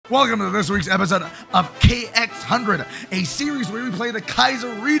Welcome to this week's episode of KX100, a series where we play the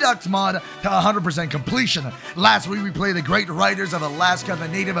Kaiserredux mod to 100% completion. Last week we played the great riders of Alaska, the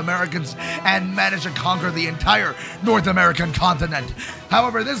Native Americans, and managed to conquer the entire North American continent.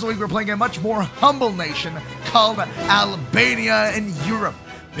 However, this week we're playing a much more humble nation called Albania in Europe,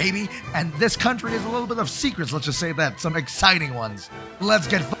 baby. And this country has a little bit of secrets, let's just say that, some exciting ones. Let's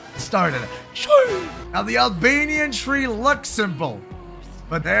get started. Now the Albanian tree looks simple,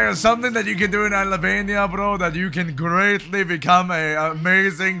 but there's something that you can do in Albania, bro, that you can greatly become an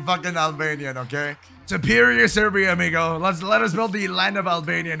amazing fucking Albanian, okay? Superior Serbia, amigo. Let us build the land of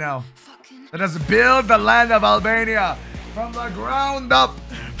Albania now. Let us build the land of Albania from the ground up.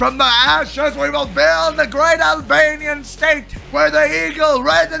 From the ashes, we will build the great Albanian state where the eagle,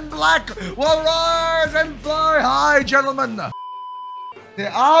 red and black, will rise and fly high, gentlemen. The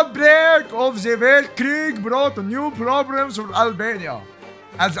outbreak of the Weltkrieg brought new problems for Albania,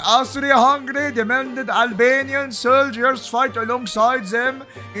 as Austria-Hungary demanded Albanian soldiers fight alongside them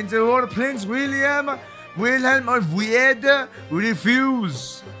in the war. Prince Wilhelm of Wied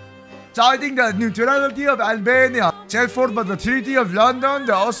refused, citing the neutrality of Albania set forth by the Treaty of London.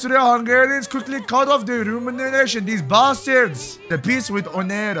 The Austro-Hungarians quickly cut off the remuneration. These bastards. The peace with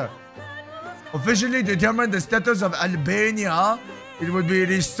honor officially determined the status of Albania. It would be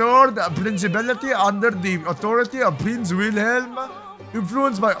restored a principality under the authority of Prince Wilhelm,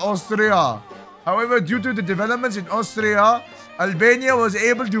 influenced by Austria. However, due to the developments in Austria, Albania was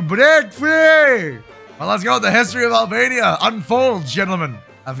able to break free. Well, let's go. The history of Albania unfolds, gentlemen.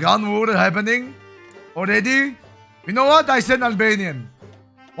 Afghan war happening already. You know what? I said Albanian.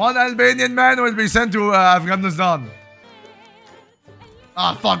 One Albanian man will be sent to Afghanistan.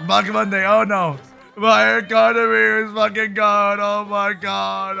 Ah, fuck, Balkan Day. Oh no. My economy is fucking gone. Oh my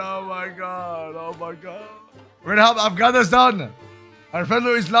god. Oh my god. Oh my god. We're gonna help Afghanistan, our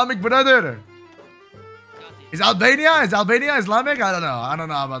fellow Islamic brother. Is Albania Islamic? I don't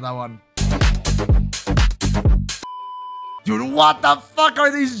know about that one. Dude, what the fuck are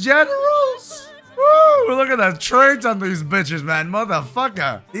these generals? Woo, look at the traits on these bitches, man.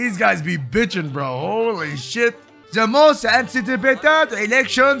 Motherfucker. These guys be bitching, bro. Holy shit. The most anticipated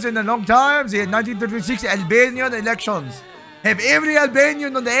elections in a long time, the 1936 Albanian elections, have every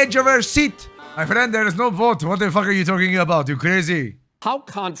Albanian on the edge of her seat. My friend, there is no vote. What the fuck are you talking about? You crazy? How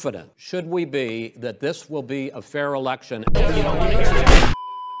confident should we be that this will be a fair election?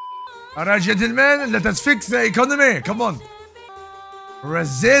 Alright, gentlemen, let us fix the economy. Come on.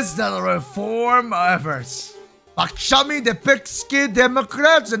 Resist the reform efforts. Bakshami, the Pekski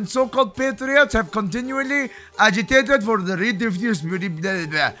Democrats and so-called patriots have continually agitated for the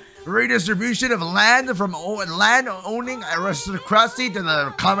redistribution of land from land-owning aristocracy to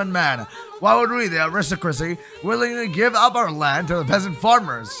the common man. Why would we, the aristocracy, willingly give up our land to the peasant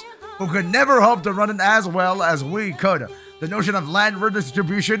farmers, who could never hope to run it as well as we could? The notion of land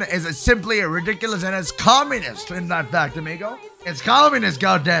redistribution is simply ridiculous, and it's communist in that fact, amigo. It's communist,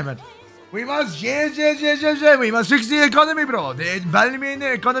 goddammit. We must, yes, we must fix the economy, bro. The Albanian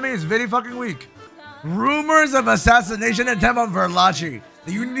economy is very fucking weak. Rumors of assassination attempt on Verlaci.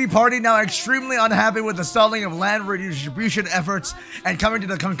 The Unity Party, now extremely unhappy with the stalling of land redistribution efforts and coming to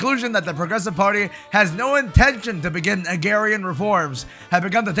the conclusion that the Progressive Party has no intention to begin agrarian reforms, have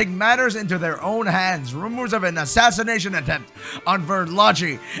begun to take matters into their own hands. Rumors of an assassination attempt on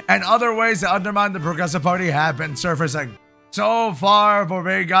Verlaci and other ways to undermine the Progressive Party have been surfacing. So far for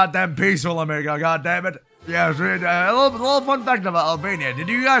being goddamn peaceful, amigo. Goddamn it. Yeah, a little fun fact about Albania. Did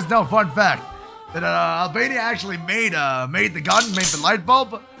you guys know, fun fact, that Albania actually made the gun, made the light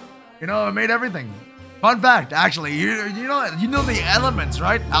bulb? You know, it made everything. Fun fact, actually. You know the elements,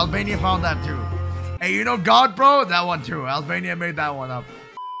 right? Albania found that too. Hey, you know God, bro? That one too. Albania made that one up.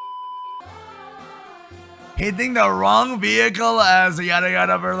 Hitting the wrong vehicle as a yada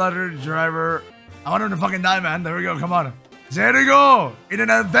yada letter driver. I want him to fucking die, man. There we go. Come on. There we go. In an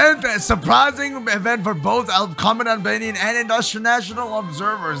event, a surprising event for both common Albanian and international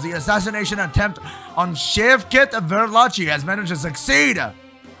observers, the assassination attempt on Shevket Verlaci has managed to succeed.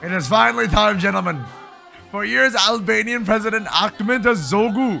 It is finally time, gentlemen. For years, Albanian President Ahmet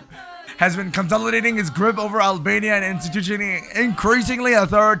Zogu has been consolidating his grip over Albania and instituting increasingly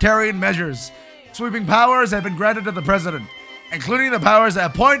authoritarian measures. Sweeping powers have been granted to the president, including the powers to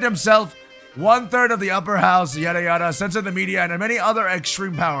appoint himself one-third of the upper house, yada yada, censor the media, and many other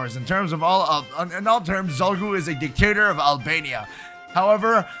extreme powers. In all terms, Zogu is a dictator of Albania.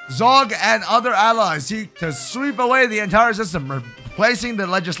 However, Zog and other allies seek to sweep away the entire system, replacing the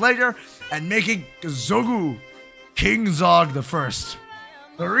legislature and making Zogu King Zog the First.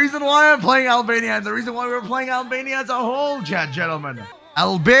 The reason why I'm playing Albania and the reason why we're playing Albania as a whole, chat gentlemen,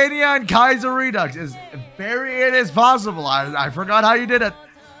 Albania and Kaiserredux it is possible. I forgot how you did it.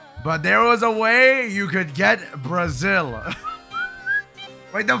 But there was a way you could get Brazil.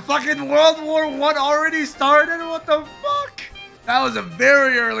 Wait, the fucking World War I already started? What the fuck? That was a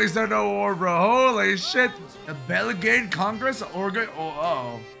very early start of war, bro. Holy shit. The Balkan Congress organ.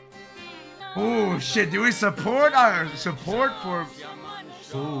 Oh, oh shit. Do we support our support for?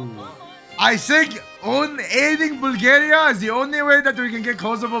 Ooh. I think aiding Bulgaria is the only way that we can get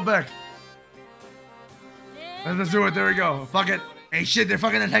Kosovo back. Let's do it. There we go. Fuck it. Hey, shit. They're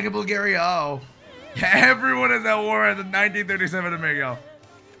fucking attacking Bulgaria. Uh-oh. Yeah, everyone is at war in 1937 amigo.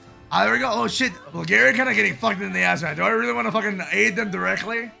 Ah, there we go. Oh shit. Bulgaria kind of getting fucked in the ass, man. Do I really want to fucking aid them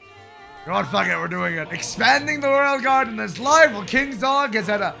directly? Go on, fuck it. We're doing it. Expanding the Royal Guard in this life. Well, King's Dog has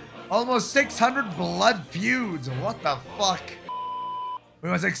had almost 600 blood feuds. What the fuck? We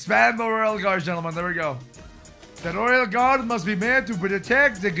must expand the Royal Guard, gentlemen. There we go. The Royal Guard must be made to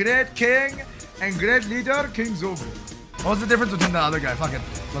protect the great king and great leader, King Zog. What's the difference between the other guy? Fuck it.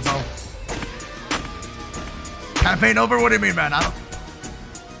 Let's go. Campaign over? What do you mean, man? I don't...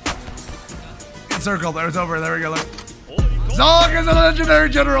 Circle. There, it's over. There we go. Look. Zog is a legendary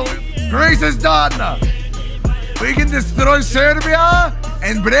general. Greece is done. We can destroy Serbia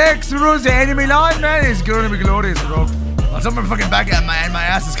and break through the enemy line, man. It's going to be glorious, bro. Well, someone fucking back at my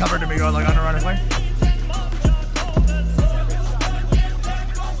ass is covered to me going like unironically.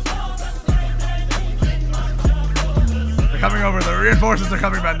 They're coming over. The reinforcements are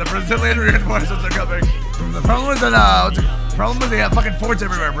coming, man. The Brazilian reinforcements are coming. The problem is that they have fucking forts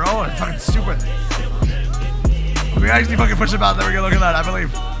everywhere, bro. It's fucking stupid. We actually fucking push them out. There we go. Look at that. I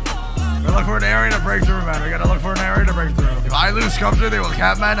believe. We look for an area to break through, man. We gotta look for an area to break through. If I lose comfort, they will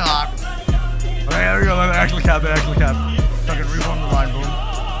cap, man. Okay, there we go. They actually cap. They actually cap. Fucking reform the line, boom.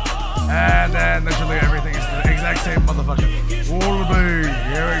 And then literally everything is the exact same motherfucker.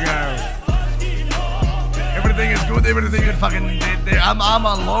 Here we go. Everything is good. Everything is fucking. I'm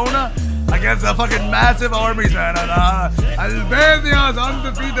alone against the fucking massive armies, man. And Albania is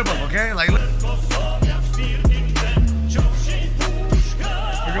undefeatable. Okay, like.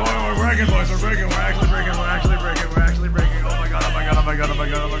 We're breaking, boys. We're breaking. We're actually breaking. We're actually breaking. We're actually breaking. Oh my god. Oh my god. Oh my god. Oh my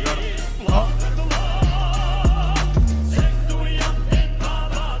god. Oh my god.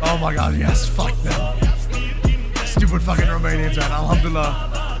 Oh my god. Yes. Fuck them. Stupid fucking Romanians, man.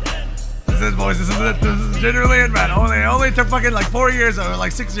 Alhamdulillah. This is it, boys. This is it. This is generally it, man. Only took fucking like 4 years or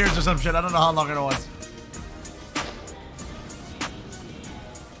like 6 years or some shit. I don't know how long it was.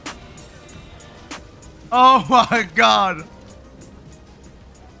 Oh my god.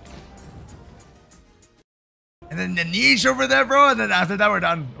 And then the niche over there, bro. And then after that, we're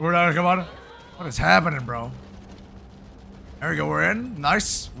done. We're done. Come on. What is happening, bro? There we go. We're in.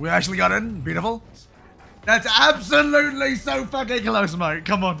 Nice. We actually got in. Beautiful. That's absolutely so fucking close, mate.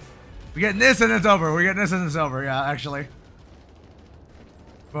 Come on. We're getting this and it's over. We're getting this and it's over. Yeah, actually.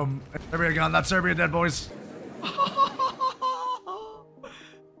 Boom. Serbia gone. That's Serbia dead, boys.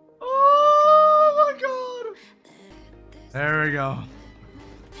 Oh my god. There we go.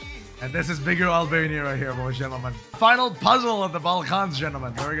 And this is bigger Albania right here, boys, gentlemen. Final puzzle of the Balkans,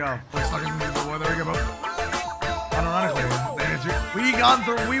 gentlemen. There we go. There we go. Unironically,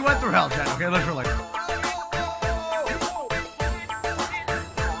 we went through hell, chat. Okay, literally.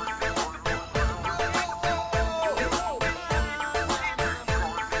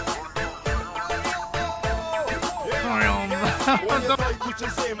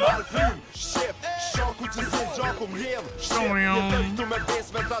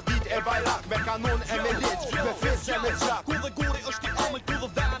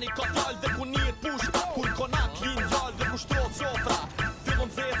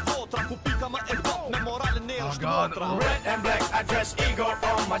 Oh god. Red and black, I dress ego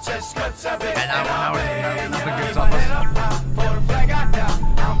on my chest, cuts a bit. And I want nothing good stuff. For the flag I got,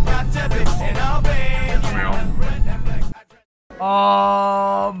 I'm proud to be in Albania.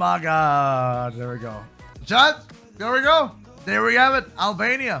 Oh my god. There we go. Chat, there we go. There we have it.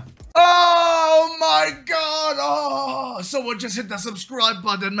 Albania. Oh my god. Oh, someone just hit the subscribe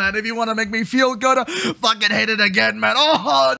button, man. If you want to make me feel good, fucking hit it again, man. Oh.